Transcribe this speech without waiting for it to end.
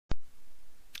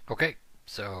Okay,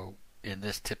 so in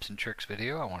this tips and tricks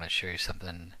video, I want to show you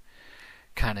something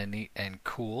kind of neat and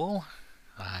cool.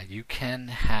 You can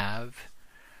have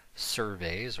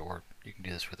surveys, or you can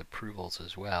do this with approvals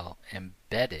as well,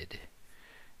 embedded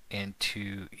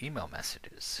into email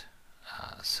messages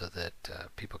so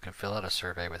that people can fill out a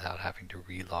survey without having to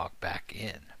relog back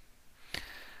in.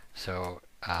 So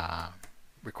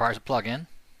requires a plugin.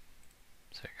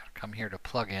 So you got to come here to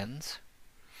plugins.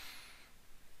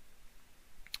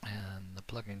 And the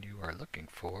plugin you are looking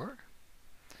for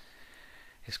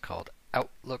is called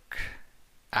Outlook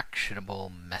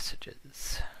Actionable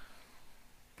Messages.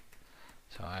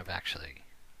 So I've actually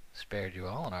spared you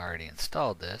all and already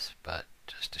installed this, but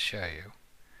just to show you.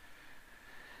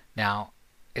 Now,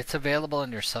 it's available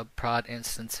in your subprod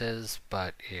instances,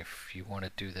 but if you want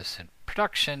to do this in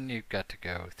production, you've got to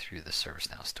go through the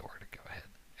ServiceNow store to go ahead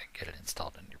and get it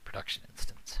installed in your production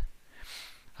instance.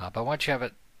 But once you have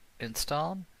it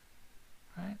installed,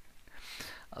 right,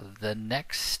 the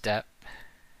next step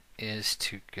is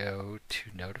to go to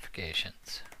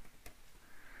notifications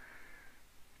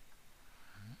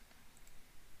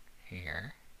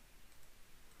here,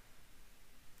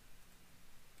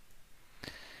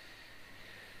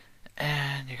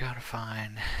 and you gotta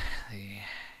find the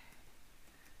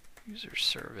user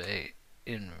survey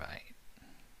invite.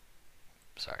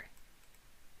 Sorry.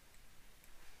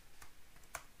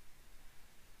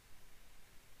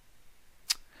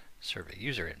 Survey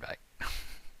user invite.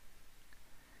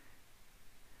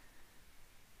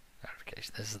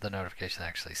 Notification. This is the notification that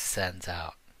actually sends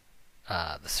out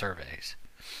the surveys.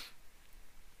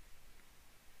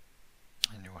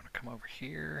 And you want to come over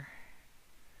here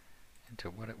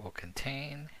into what it will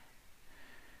contain,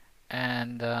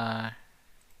 and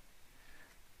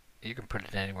you can put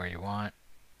it anywhere you want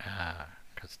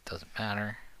because it doesn't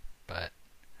matter, but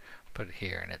put it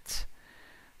here, and it's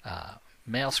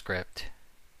mail script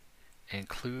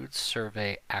includes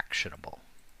survey actionable.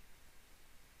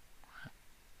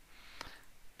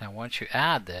 Now once you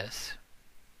add this,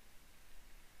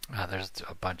 there's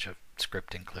a bunch of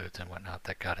script includes and whatnot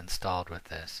that got installed with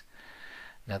this.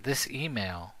 Now this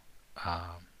email,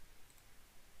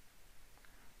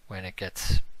 when it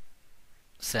gets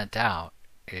sent out,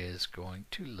 is going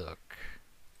to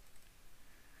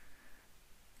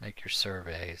make your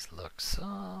surveys look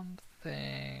something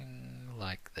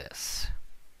like this.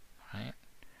 Right?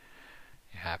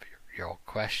 You have your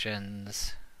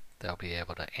questions, they'll be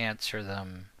able to answer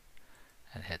them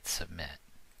and hit submit.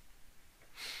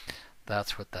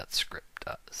 That's what that script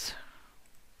does.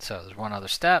 So there's one other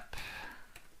step,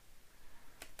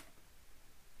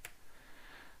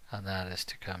 and that is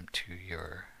to come to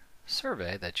your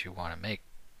survey that you want to make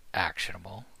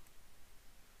actionable,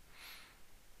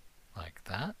 like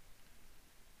that.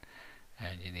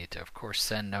 And you need to, of course,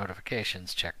 send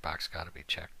notifications. Checkbox got to be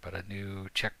checked, but a new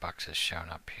checkbox has shown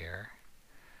up here,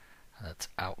 and that's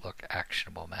Outlook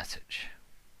Actionable Message.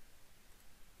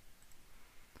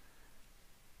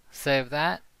 Save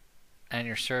that, and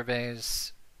your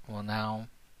surveys will now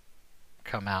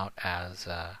come out as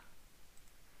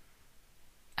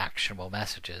actionable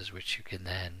messages, which you can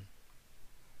then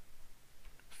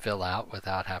fill out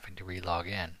without having to relog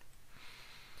in.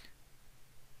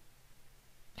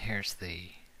 Here's the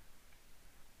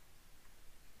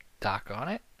doc on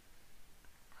it.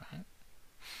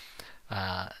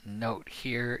 Right. Note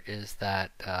here is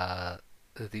that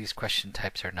these question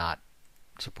types are not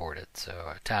supported.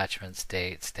 So attachments,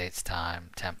 dates,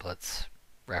 time, templates,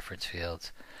 reference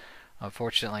fields.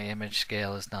 Unfortunately, image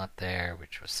scale is not there,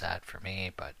 which was sad for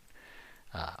me, but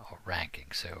or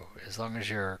ranking. So as long as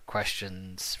your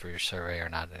questions for your survey are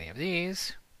not any of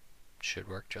these, it should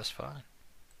work just fine.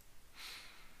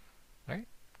 All right,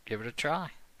 give it a try.